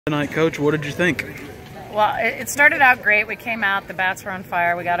Tonight, Coach, what did you think? Well, it started out great. We came out, the bats were on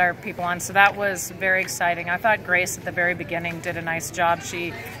fire, we got our people on, so that was very exciting. I thought Grace at the very beginning did a nice job.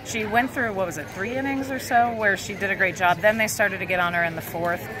 She went through, what was it, 3 innings or so, where she did a great job. Then they started to get on her in the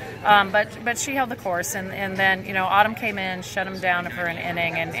 4th, but she held the course, and then, you know, Autumn came in, shut them down for an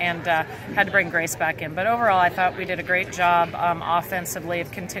inning, and had to bring Grace back in. But overall, I thought we did a great job offensively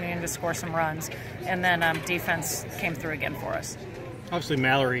of continuing to score some runs, and then defense came through again for us. Obviously,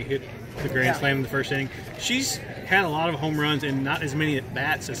 Mallory hit the grand slam in the first inning. She's had a lot of home runs and not as many at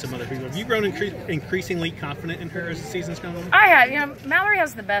bats as some other people. Have you grown increasingly confident in her as the season's gone on? I have. You know, Mallory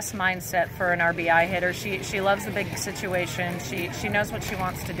has the best mindset for an RBI hitter. She loves the big situation. She knows what she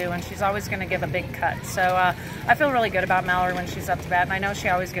wants to do, and she's always going to give a big cut. So I feel really good about Mallory when she's up to bat, and I know she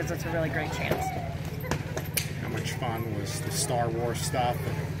always gives us a really great chance. How much fun was the Star Wars stuff?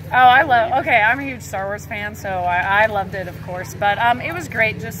 Oh, I'm a huge Star Wars fan, so I loved it, of course. But it was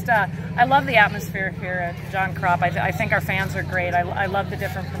great. Just I love the atmosphere here at John Crop. I think our fans are great. I love the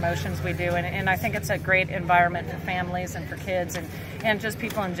different promotions we do, and I think it's a great environment for families and for kids and just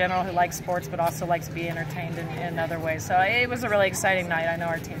people in general who like sports but also like to be entertained in other ways. So it was a really exciting night. I know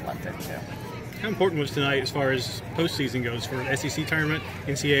our team loved it, too. How important was tonight as far as postseason goes for an SEC tournament,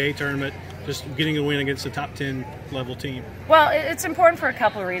 NCAA tournament, just getting a win against a top 10 level team? Well, it's important for a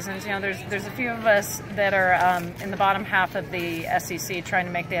couple of reasons. You know, there's a few of us that are in the bottom half of the SEC trying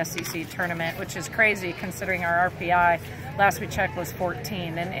to make the SEC tournament, which is crazy considering our RPI last we checked was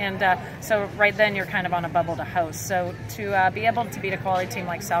 14, and so right then you're kind of on a bubble to host. So to be able to beat a quality team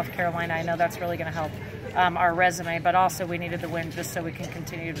like South Carolina, I know that's really going to help our resume, but also we needed the win just so we can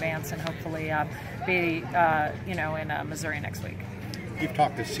continue to advance and hopefully be you know, in Missouri next week. You've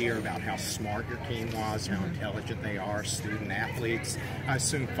talked this year about how smart your team was, how intelligent they are, student athletes. I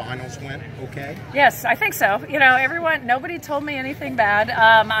assume finals went okay? Yes, I think so. You know, nobody told me anything bad.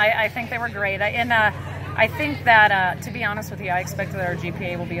 I think they were great. I think that, to be honest with you, I expect that our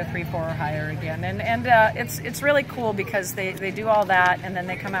GPA will be a 3.4 or higher again. And it's really cool because they do all that, and then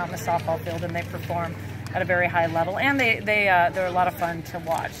they come out in the softball field and they perform at a very high level, and they're a lot of fun to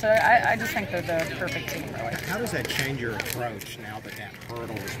watch. So I just think they're the perfect team, really. How does that change your approach now that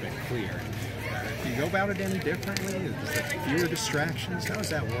hurdle has been cleared? Do you go about it any differently? Is there fewer distractions? How does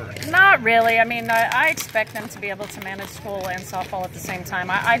that work? Not really. I mean, I expect them to be able to manage school and softball at the same time.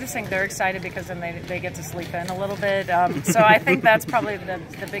 I just think they're excited because then they get to sleep in a little bit. So I think that's probably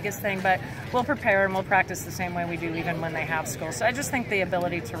the biggest thing. But we'll prepare and we'll practice the same way we do even when they have school. So I just think the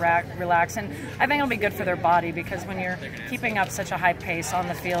ability to relax, and I think it'll be good for their body because when you're keeping up such a high pace on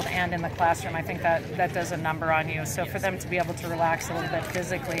the field and in the classroom, I think that does a number on you. So for them to be able to relax a little bit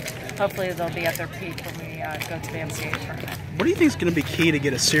physically, hopefully they'll be at their peak when we go to the NCAA tournament. What do you think is going to be key to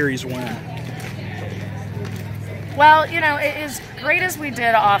get a series win? Well, you know, as great as we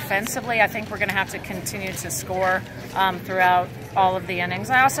did offensively, I think we're going to have to continue to score throughout all of the innings.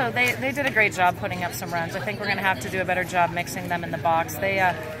 They did a great job putting up some runs. I think we're going to have to do a better job mixing them in the box. They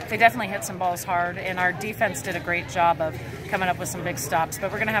definitely hit some balls hard, and our defense did a great job of coming up with some big stops.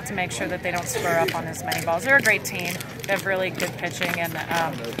 But we're going to have to make sure that they don't square up on as many balls. They're a great team. They have really good pitching, and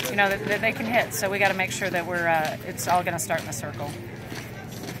you know that they can hit. So we got to make sure that it's all going to start in a circle.